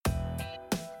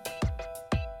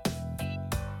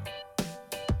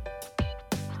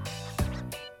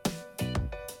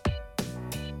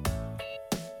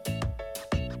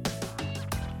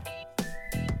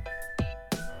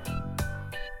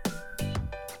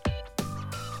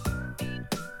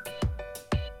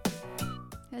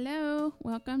Hello,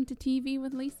 welcome to TV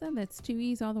with Lisa. That's two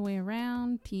E's all the way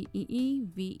around,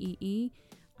 T-E-E-V-E-E.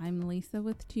 I'm Lisa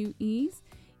with two E's,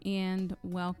 and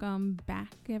welcome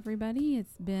back, everybody.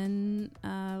 It's been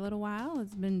a little while.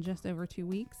 It's been just over 2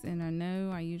 weeks, and I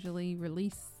know I usually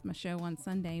release my show on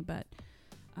Sunday, but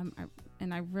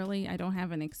I don't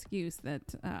have an excuse that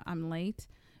I'm late.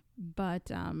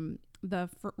 But the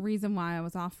reason why I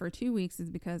was off for 2 weeks is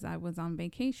because I was on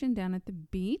vacation down at the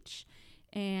beach.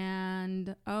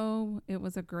 And it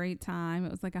was a great time.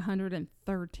 It was like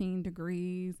 113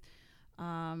 degrees.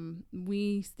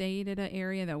 We stayed at an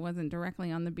area that wasn't directly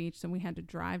on the beach, so we had to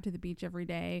drive to the beach every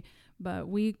day, but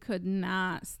we could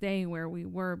not stay where we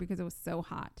were because it was so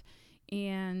hot.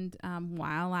 And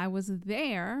while I was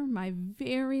there, my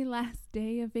very last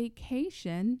day of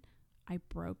vacation, I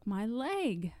broke my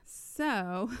leg.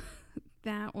 So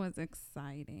that was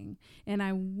exciting. And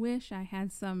I wish I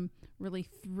had some really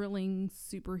thrilling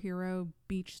superhero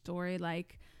beach story,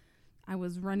 like I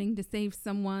was running to save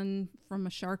someone from a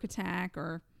shark attack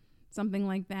or something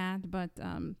like that. But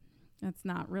that's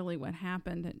not really what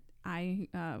happened. I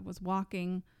was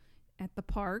walking at the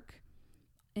park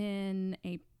in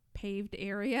a paved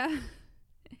area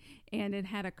and it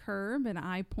had a curb, and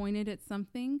I pointed at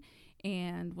something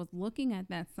and was looking at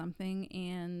that something,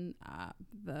 and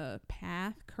the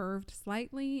path curved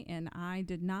slightly and I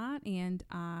did not, and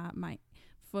my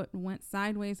foot went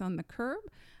sideways on the curb.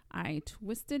 I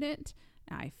twisted it,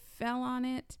 I fell on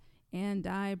it, and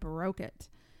I broke it.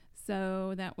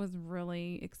 So that was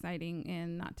really exciting,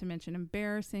 and not to mention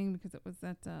embarrassing, because it was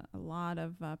that a lot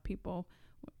of people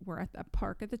were at the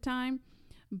park at the time.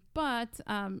 But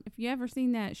if you ever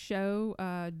seen that show,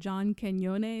 John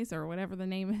Quinones, or whatever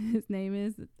his name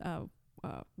is,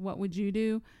 What Would You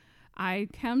Do? I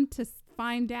come to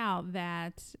find out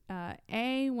that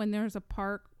when there's a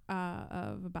park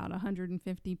of about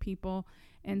 150 people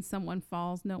and someone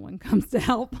falls, no one comes to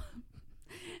help.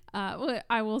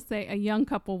 I will say a young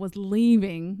couple was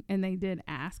leaving, and they did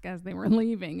ask as they were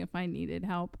leaving if I needed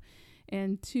help.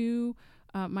 And two,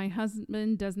 my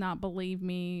husband does not believe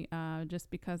me just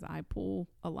because I pull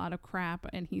a lot of crap,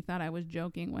 and he thought I was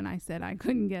joking when I said I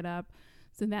couldn't get up.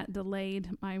 So that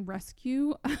delayed my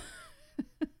rescue.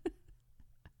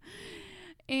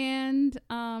 And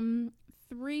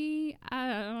three,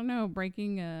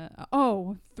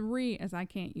 as I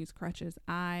can't use crutches.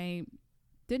 I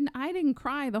didn't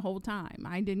cry the whole time.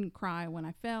 I didn't cry when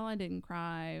I fell. I didn't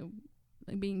cry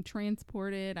being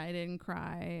transported. I didn't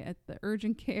cry at the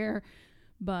urgent care.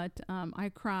 But I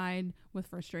cried with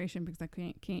frustration because I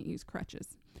can't use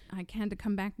crutches. I had to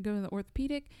come back and go to the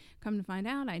orthopedic. Come to find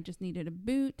out, I just needed a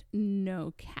boot,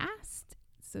 no cast.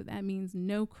 So that means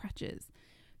no crutches.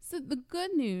 So the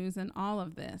good news in all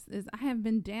of this is I have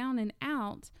been down and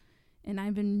out, and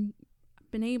I've been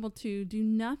able to do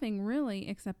nothing really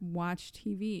except watch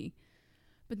TV.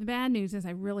 But the bad news is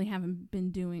I really haven't been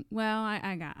doing well.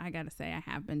 I got to say I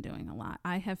have been doing a lot.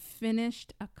 I have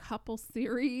finished a couple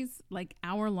series, like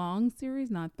hour-long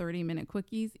series, not 30-minute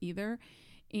quickies either.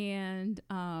 And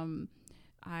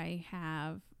I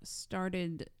have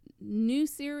started new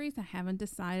series. I haven't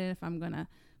decided if I'm going to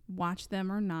watch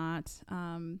them or not.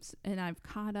 And I've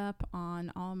caught up on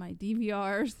all my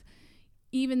DVRs.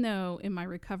 Even though in my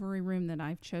recovery room that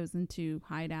I've chosen to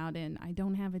hide out in, I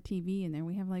don't have a TV in there.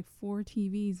 We have like 4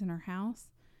 TVs in our house,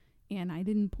 and I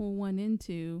didn't pull one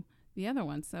into the other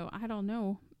one. So I don't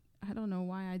know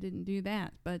why I didn't do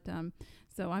that. But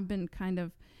so I've been kind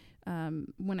of,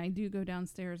 when I do go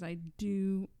downstairs, I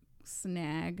do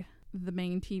snag the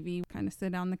main TV, kind of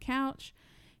sit on the couch.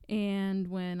 And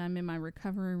when I'm in my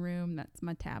recovery room, that's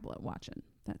my tablet watching.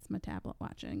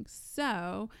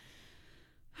 So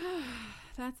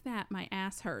that's that. My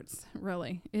ass hurts,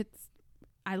 really.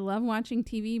 I love watching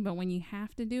TV, but when you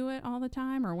have to do it all the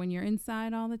time, or when you're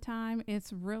inside all the time,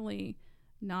 it's really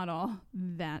not all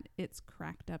that it's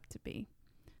cracked up to be.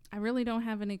 I really don't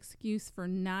have an excuse for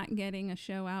not getting a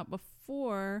show out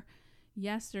before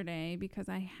yesterday because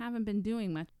I haven't been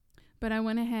doing much. But I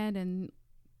went ahead and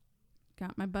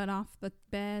got my butt off the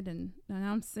bed, and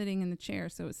now I'm sitting in the chair,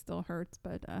 so it still hurts,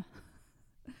 but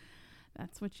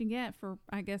that's what you get for,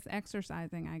 I guess,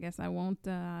 exercising. I guess I won't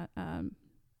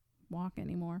walk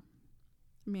anymore.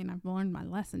 I mean, I've learned my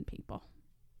lesson, people.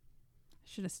 I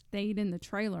should have stayed in the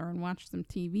trailer and watched some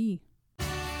TV.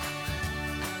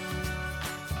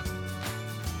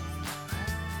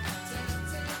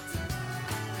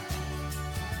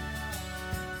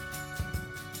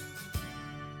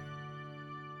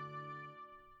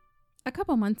 A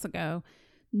couple months ago,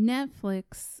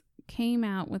 Netflix came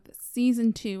out with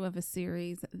season 2 of a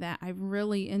series that I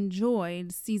really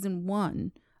enjoyed season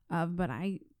 1 of, but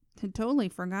I had totally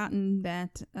forgotten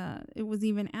that it was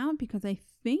even out, because I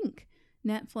think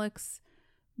Netflix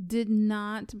did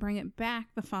not bring it back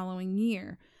the following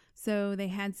year. So they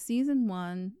had season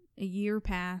 1, a year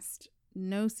passed,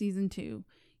 no season 2.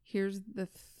 Here's the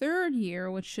third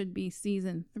year, which should be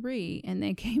season 3, and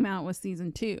they came out with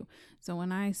season 2. So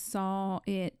when I saw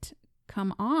it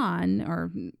come on,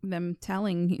 or them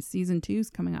telling season 2 is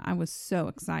coming out, I was so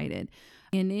excited.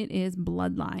 And it is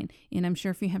Bloodline. And I'm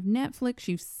sure if you have Netflix,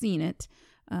 you've seen it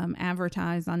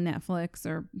advertised on Netflix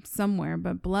or somewhere.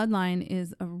 But Bloodline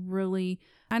is a really,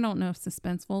 I don't know if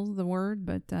suspenseful is the word,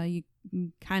 but you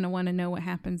kind of want to know what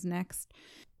happens next.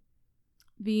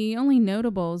 The only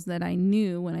notables that I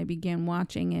knew when I began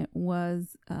watching it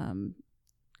was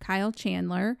Kyle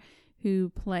Chandler, who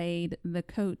played the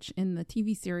coach in the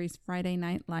TV series Friday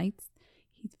Night Lights.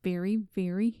 He's very,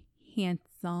 very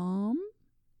handsome.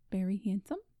 Very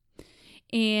handsome.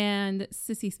 And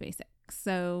Sissy Spacek.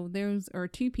 So those are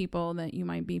two people that you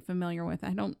might be familiar with.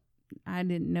 I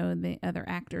didn't know the other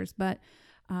actors, but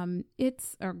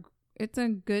it's a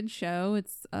good show.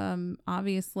 It's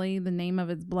obviously the name of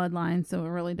its Bloodline, so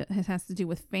it has to do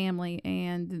with family,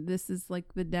 and this is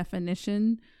like the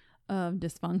definition of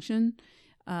dysfunction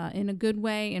in a good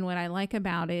way. And what I like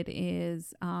about it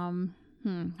is, how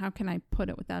can I put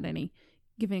it without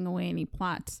giving away any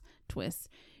plot twists?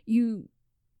 You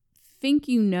think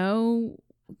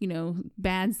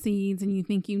bad seeds, and you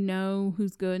think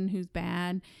who's good and who's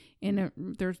bad. And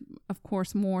there's, of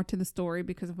course, more to the story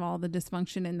because of all the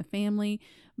dysfunction in the family.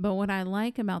 But what I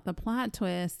like about the plot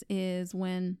twist is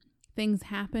when things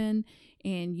happen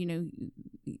and,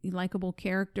 likable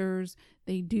characters,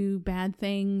 they do bad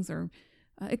things, or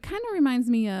it kind of reminds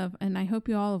me of, and I hope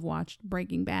you all have watched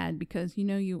Breaking Bad, because,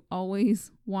 you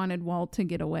always wanted Walt to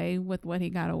get away with what he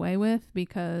got away with,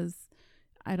 because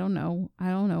I don't know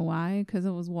why, because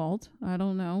it was Walt. I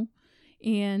don't know.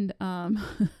 And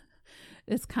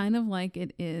it's kind of like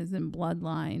it is in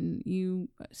Bloodline. You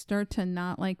start to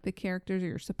not like the characters, or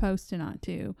you're supposed to not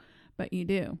to, but you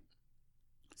do.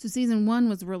 So season 1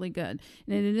 was really good.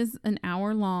 And it is an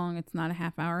hour long. It's not a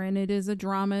half hour. And it is a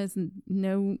drama. It's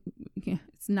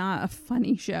not a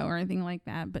funny show or anything like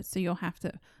that. But so you'll have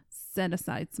to set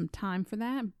aside some time for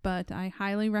that. But I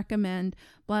highly recommend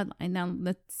Bloodline. Now,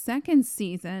 the second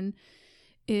season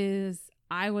is,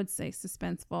 I would say,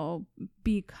 suspenseful,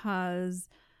 because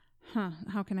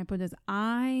how can I put this?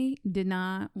 I did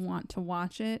not want to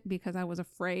watch it because I was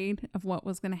afraid of what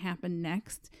was going to happen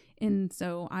next. And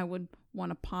so I would want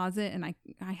to pause it, and I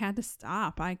had to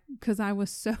stop because I was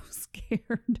so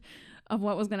scared of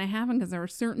what was going to happen, because there were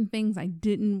certain things I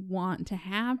didn't want to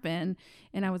happen,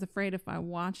 and I was afraid if I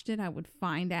watched it, I would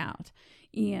find out.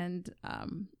 And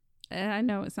I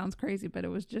know it sounds crazy, but it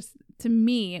was just, to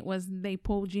me, it was, they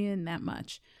pulled you in that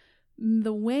much.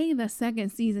 The way the second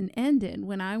season ended,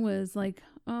 when I was like,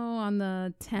 on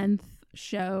the 10th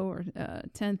show or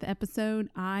 10th episode,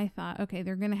 I thought, okay,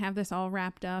 they're going to have this all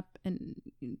wrapped up and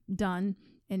done.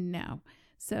 And no.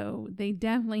 So they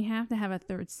definitely have to have a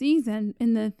third season.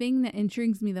 And the thing that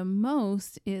intrigues me the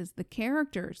most is the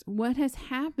characters. What has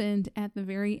happened at the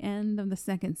very end of the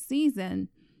second season,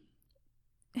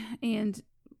 and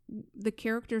the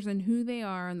characters and who they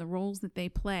are and the roles that they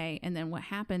play, and then what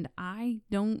happened. I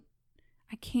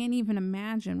can't even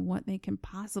imagine what they can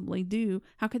possibly do.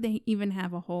 How could they even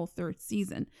have a whole third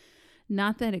season?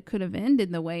 Not that it could have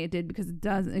ended the way it did, because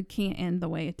it can't end the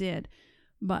way it did.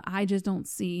 But I just don't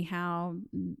see how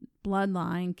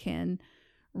Bloodline can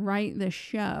write the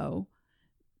show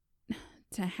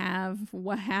to have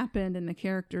what happened and the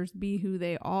characters be who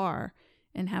they are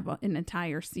and have an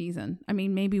entire season. I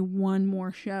mean, maybe one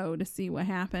more show to see what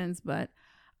happens, but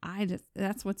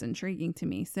that's what's intriguing to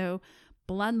me. So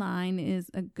Bloodline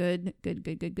is a good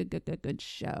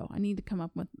show. I need to come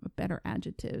up with better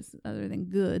adjectives other than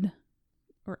good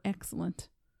or excellent.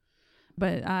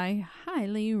 But I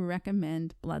highly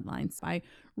recommend Bloodlines. I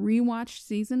rewatched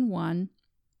season 1.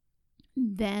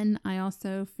 Then I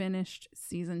also finished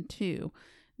season 2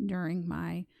 during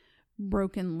my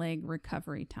broken leg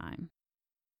recovery time.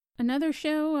 Another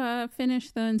show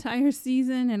finished the entire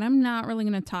season, and I'm not really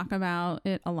going to talk about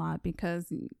it a lot,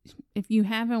 because if you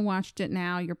haven't watched it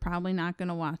now, you're probably not going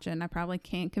to watch it, and I probably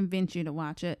can't convince you to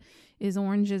watch it, is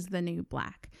Orange is the New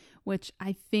Black, which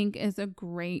I think is a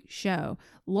great show.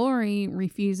 Lori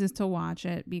refuses to watch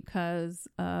it because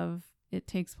it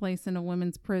takes place in a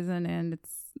women's prison, and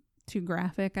it's too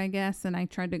graphic, I guess, and I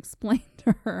tried to explain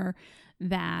to her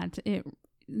that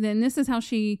then this is how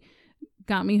she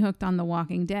got me hooked on The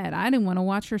Walking Dead. I didn't want to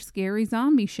watch her scary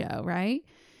zombie show, right?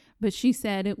 But she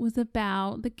said it was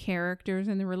about the characters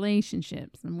and the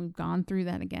relationships. And we've gone through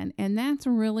that again. And that's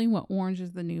really what Orange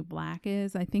is the New Black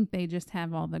is. I think they just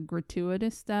have all the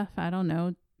gratuitous stuff. I don't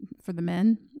know, for the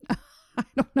men. I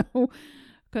don't know.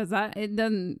 Because I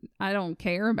don't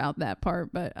care about that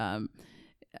part. But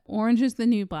Orange is the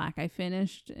New Black. I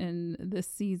finished in this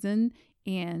season.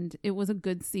 And it was a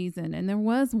good season. And there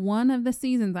was one of the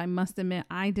seasons, I must admit,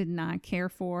 I did not care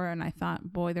for. And I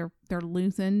thought, boy, they're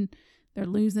losing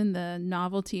the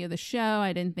novelty of the show.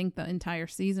 I didn't think the entire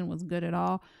season was good at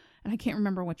all. And I can't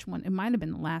remember which one. It might have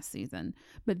been the last season.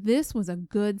 But this was a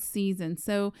good season.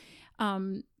 So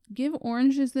give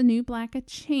Orange is the New Black a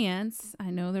chance.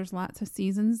 I know there's lots of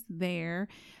seasons there.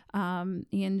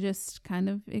 And just kind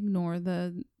of ignore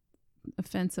the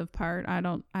offensive part. I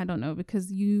don't know,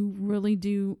 because you really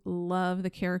do love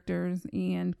the characters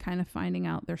and kind of finding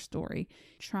out their story.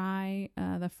 Try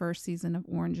the first season of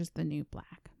Orange is the New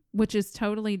Black, which is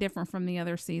totally different from the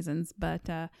other seasons, but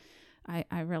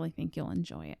I really think you'll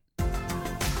enjoy it.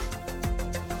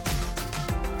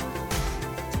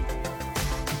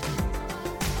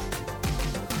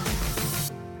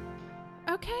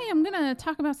 Okay, I'm going to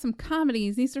talk about some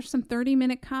comedies. These are some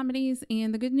 30-minute comedies,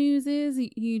 and the good news is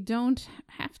you don't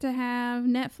have to have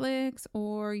Netflix,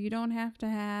 or you don't have to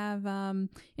have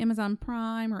Amazon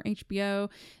Prime or HBO.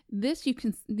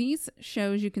 These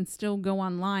shows you can still go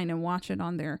online and watch it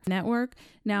on their network.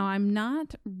 Now, I'm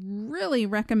not really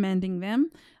recommending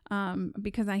them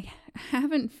because I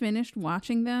haven't finished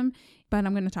watching them, but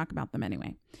I'm going to talk about them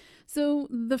anyway. So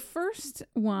the first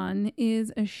one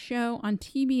is a show on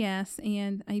TBS,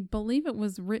 and I believe it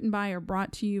was written by or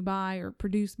brought to you by or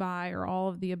produced by or all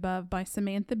of the above by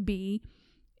Samantha Bee.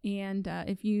 And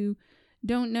if you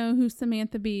don't know who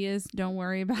Samantha Bee is, don't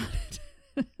worry about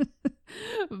it.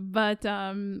 But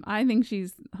I think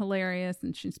she's hilarious,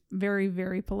 and she's very,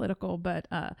 very political. But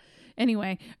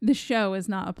anyway, the show is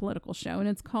not a political show, and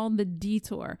it's called The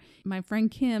Detour. My friend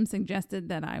Kim suggested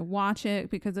that I watch it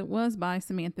because it was by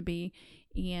Samantha Bee,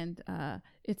 and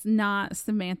it's not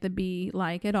Samantha Bee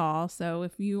like at all. So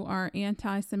if you are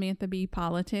anti-Samantha Bee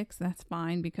politics, that's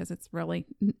fine, because it's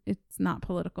not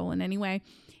political in any way.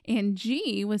 And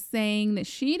G was saying that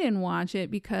she didn't watch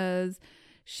it because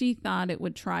she thought it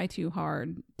would try too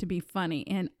hard to be funny.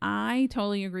 And I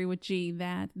totally agree with G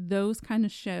that those kind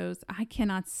of shows, I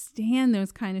cannot stand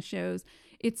those kind of shows.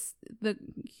 The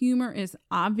humor is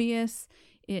obvious.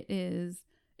 It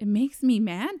makes me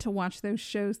mad to watch those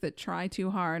shows that try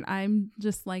too hard. I'm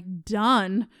just like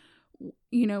done,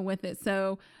 with it.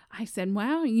 So I said,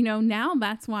 wow, now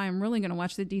that's why I'm really going to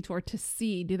watch The Detour, to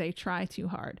see, do they try too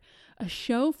hard? A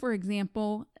show, for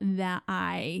example, that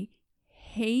I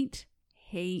hate,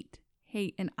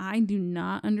 and I do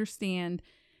not understand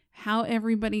how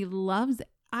everybody loves it.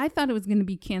 I thought it was going to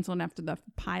be canceled after the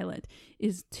pilot,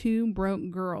 is Two Broke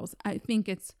Girls. I think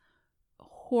it's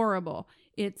horrible.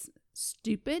 It's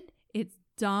stupid. It's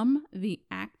dumb. The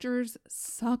actors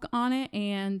suck on it,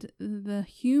 and the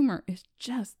humor is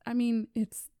just,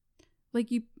 it's like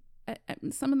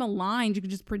some of the lines you can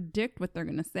just predict what they're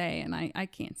going to say, and I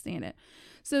can't stand it.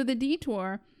 So The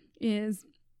Detour is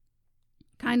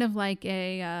kind of like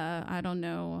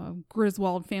a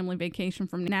Griswold Family Vacation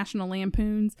from National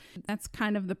Lampoons. That's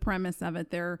kind of the premise of it.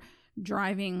 They're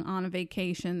driving on a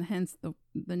vacation, hence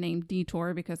the name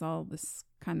Detour, because all this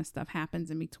kind of stuff happens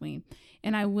in between.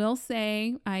 And I will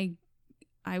say that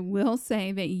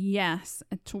yes,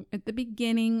 at the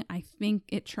beginning, I think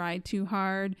it tried too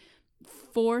hard,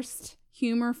 forced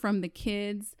humor from the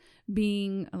kids,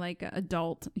 being like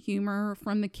adult humor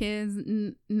from the kids,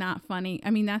 not funny.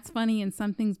 That's funny in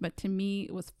some things, but to me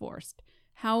it was forced.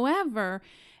 However,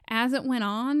 as it went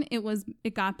on,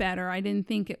 it got better. I didn't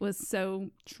think it was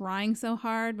trying so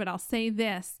hard, but I'll say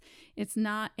this: it's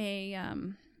not a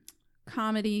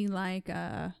comedy like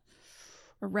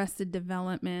Arrested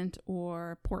Development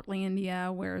or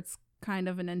Portlandia, where it's kind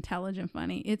of an intelligent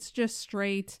funny. It's just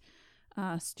straight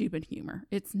stupid humor.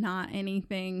 It's not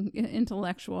anything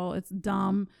intellectual. It's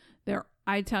dumb.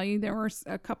 I tell you, there were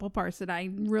a couple parts that I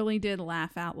really did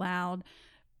laugh out loud,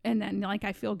 and then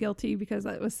I feel guilty because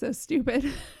it was so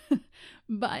stupid.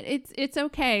 But it's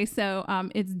okay. So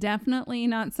it's definitely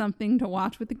not something to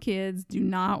watch with the kids. Do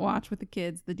not watch with the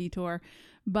kids, The Detour,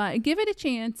 but give it a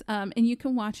chance. And you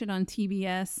can watch it on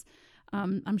TBS.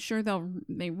 I'm sure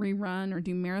they rerun or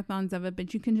do marathons of it,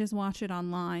 but you can just watch it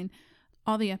online.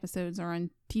 All the episodes are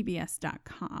on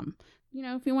tbs.com.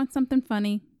 If you want something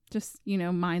funny, just,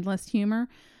 mindless humor,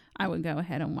 I would go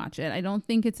ahead and watch it. I don't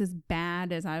think it's as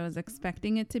bad as I was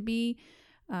expecting it to be.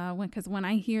 Because when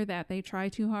I hear that they try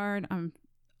too hard, I'm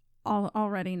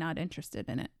already not interested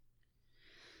in it.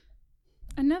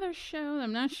 Another show,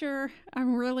 I'm not sure I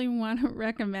really want to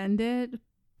recommend it,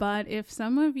 but if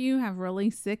some of you have really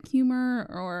sick humor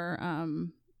or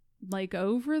like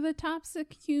over the top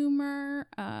sick humor,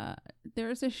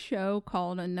 there's a show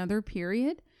called Another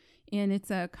Period, and it's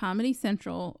a Comedy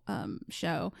Central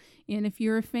show. And if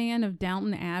you're a fan of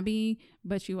Downton Abbey,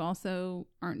 but you also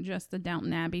aren't just a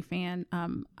Downton Abbey fan,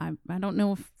 I don't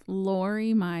know if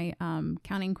Lori, my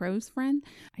Counting Crows friend,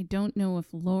 I don't know if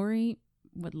Lori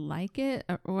would like it,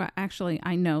 or actually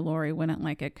I know Lori wouldn't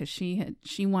like it because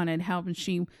she wanted help and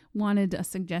she wanted a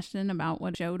suggestion about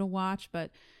what show to watch,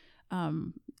 but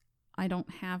I don't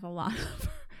have a lot of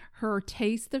her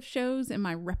taste of shows in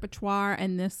my repertoire,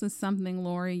 and this is something,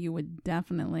 Lori, you would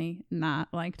definitely not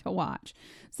like to watch.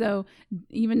 So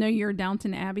even though you're a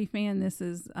Downton Abbey fan, this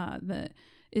is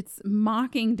it's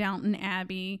mocking Downton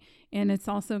Abbey, and it's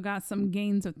also got some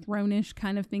Games of Thrones-ish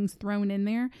kind of things thrown in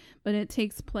there, but it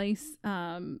takes place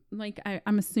I'm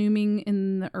assuming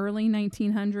in the early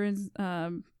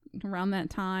 1900s, around that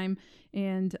time.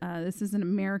 And this is an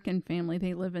American family.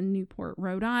 They live in Newport,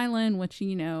 Rhode Island, which,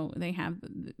 you know, they have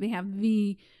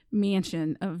the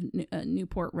mansion of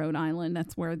Newport, Rhode Island.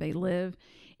 That's where they live.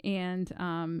 And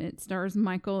it stars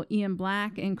Michael Ian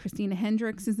Black, and Christina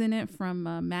Hendricks is in it from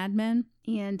Mad Men.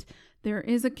 And there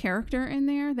is a character in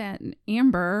there that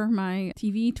Amber, my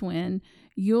TV twin,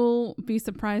 you'll be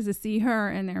surprised to see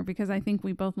her in there because I think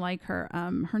we both like her.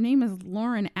 Her name is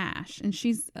Lauren Ash, and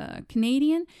she's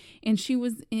Canadian,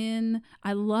 and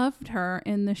I loved her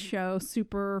in the show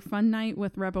Super Fun Night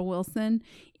with Rebel Wilson,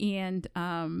 and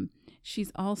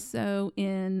she's also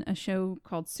in a show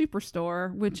called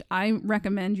Superstore, which I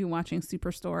recommend you watching.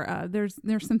 Superstore.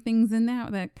 There's some things in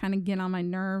that kind of get on my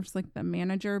nerves, like the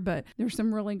manager, but there's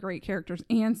some really great characters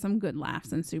and some good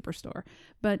laughs in Superstore.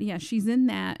 But yeah, she's in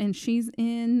that, and she's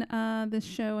in this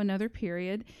show Another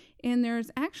Period. And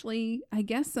there's actually, I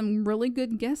guess, some really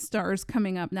good guest stars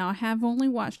coming up. Now, I have only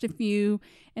watched a few,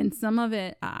 and some of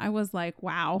it I was like,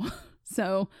 wow.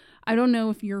 So I don't know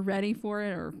if you're ready for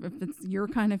it or if it's your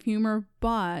kind of humor,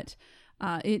 but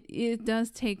it does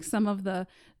take some of the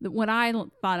what I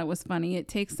thought it was funny. It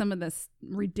takes some of the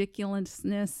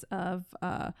ridiculousness of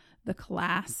the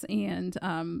class and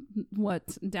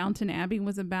what Downton Abbey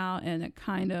was about, and it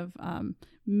kind of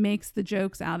makes the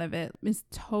jokes out of it. It's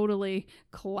totally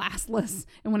classless,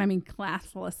 and when I mean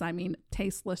classless, I mean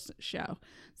tasteless show.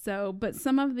 So, but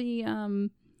some of the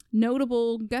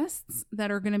notable guests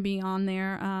that are going to be on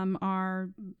there are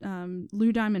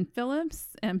Lou Diamond Phillips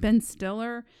and Ben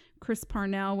Stiller, Chris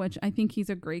Parnell, which I think he's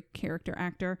a great character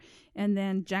actor, and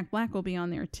then Jack Black will be on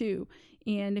there too.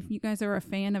 And if you guys are a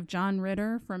fan of John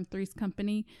Ritter from Three's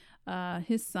Company,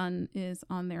 his son is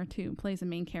on there too, plays a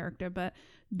main character. But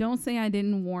don't say I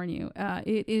didn't warn you.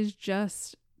 It is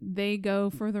just, they go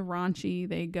for the raunchy,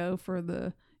 they go for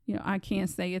the, I can't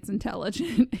say it's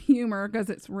intelligent humor because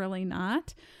it's really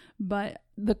not. But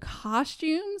the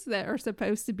costumes that are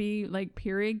supposed to be like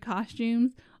period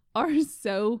costumes are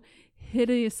so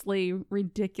hideously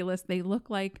ridiculous. They look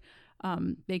like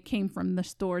they came from the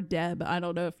store Deb. I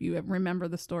don't know if you remember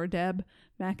the store Deb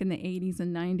back in the 80s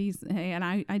and 90s. Hey, and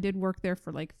I did work there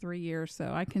for like 3 years,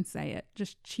 so I can say it.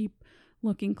 Just cheap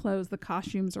looking clothes. The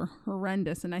costumes are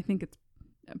horrendous, and I think it's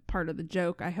part of the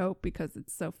joke, I hope, because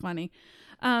it's so funny.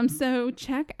 So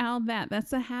check out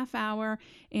that's a half hour,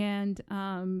 and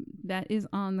that is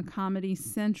on the Comedy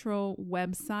Central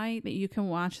website that you can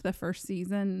watch the first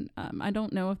season. I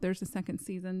don't know if there's a second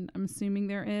season. I'm assuming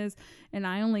there is, and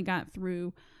I only got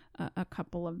through a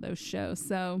couple of those shows.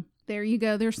 So there you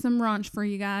go. There's some raunch for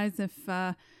you guys if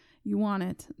you want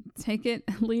it. Take it,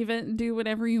 leave it, do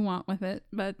whatever you want with it.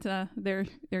 But there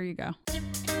you go.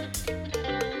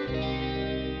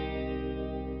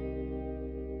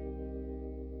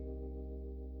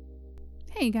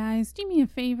 Hey guys, do me a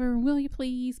favor, will you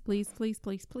please,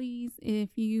 if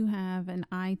you have an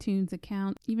iTunes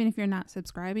account, even if you're not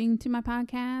subscribing to my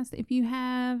podcast, if you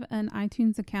have an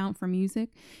iTunes account for music,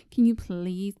 can you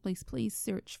please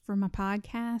search for my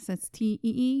podcast? That's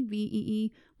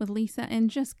TEEVEE with Lisa, and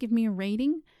just give me a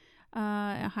rating,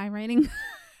 a high rating.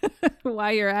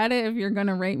 While you're at it, if you're going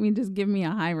to rate me, just give me a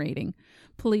high rating.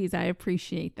 Please, I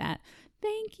appreciate that.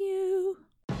 Thank you.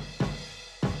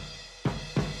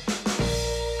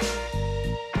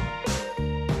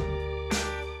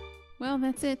 Well,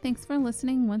 that's it. Thanks for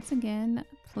listening once again.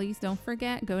 Please don't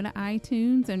forget, go to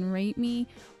iTunes and rate me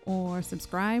or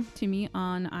subscribe to me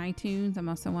on iTunes. I'm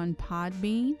also on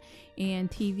Podbean, and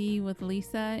TV with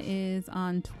Lisa is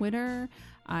on Twitter.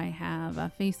 I have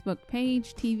a Facebook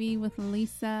page, TV with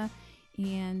Lisa.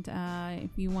 And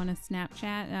if you want to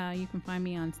Snapchat, you can find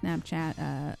me on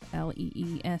Snapchat,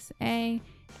 LEESA.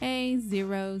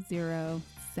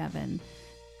 A007.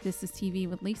 This is TV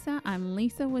with Lisa. I'm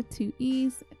Lisa with 2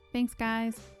 E's. Thanks,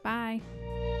 guys. Bye.